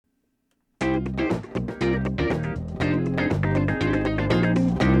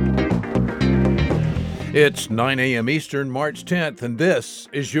It's 9 a.m. Eastern, March 10th, and this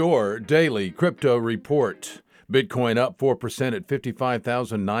is your daily crypto report. Bitcoin up 4% at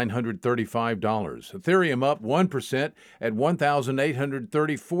 $55,935. Ethereum up 1% at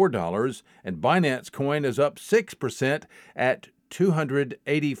 $1,834. And Binance Coin is up 6% at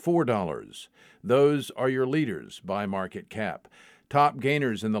 $284. Those are your leaders by market cap. Top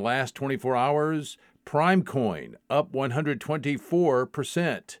gainers in the last 24 hours, Prime Coin up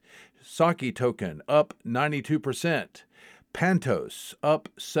 124%. Saki token up 92%. Pantos up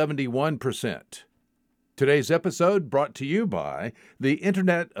 71%. Today's episode brought to you by the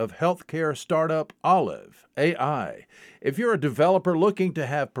Internet of Healthcare startup Olive AI. If you're a developer looking to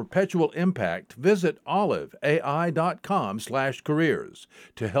have perpetual impact, visit oliveai.com/careers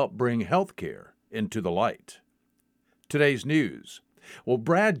to help bring healthcare into the light. Today's news. Well,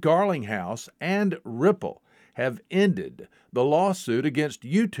 Brad Garlinghouse and Ripple have ended the lawsuit against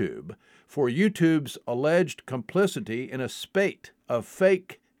YouTube for YouTube's alleged complicity in a spate of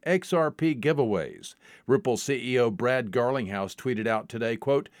fake XRP giveaways. Ripple CEO Brad Garlinghouse tweeted out today,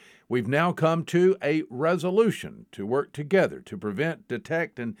 quote, "We've now come to a resolution to work together to prevent,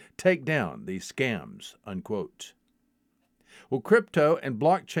 detect, and take down these scams," unquote. Well, crypto and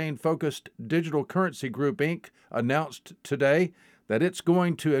blockchain-focused Digital Currency Group, Inc. announced today that it's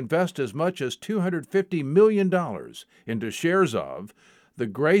going to invest as much as $250 million into shares of the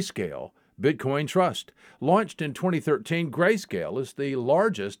Grayscale Bitcoin Trust. Launched in 2013, Grayscale is the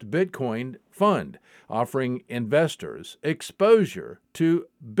largest Bitcoin fund, offering investors exposure to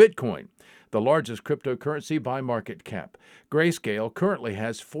Bitcoin, the largest cryptocurrency by market cap. Grayscale currently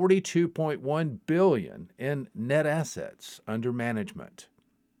has $42.1 billion in net assets under management.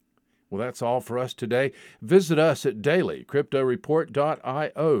 Well, that's all for us today. Visit us at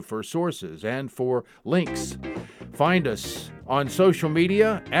dailycryptoreport.io for sources and for links. Find us on social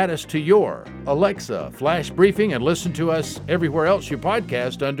media, add us to your Alexa flash briefing, and listen to us everywhere else you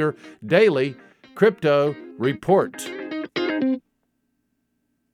podcast under Daily Crypto Report.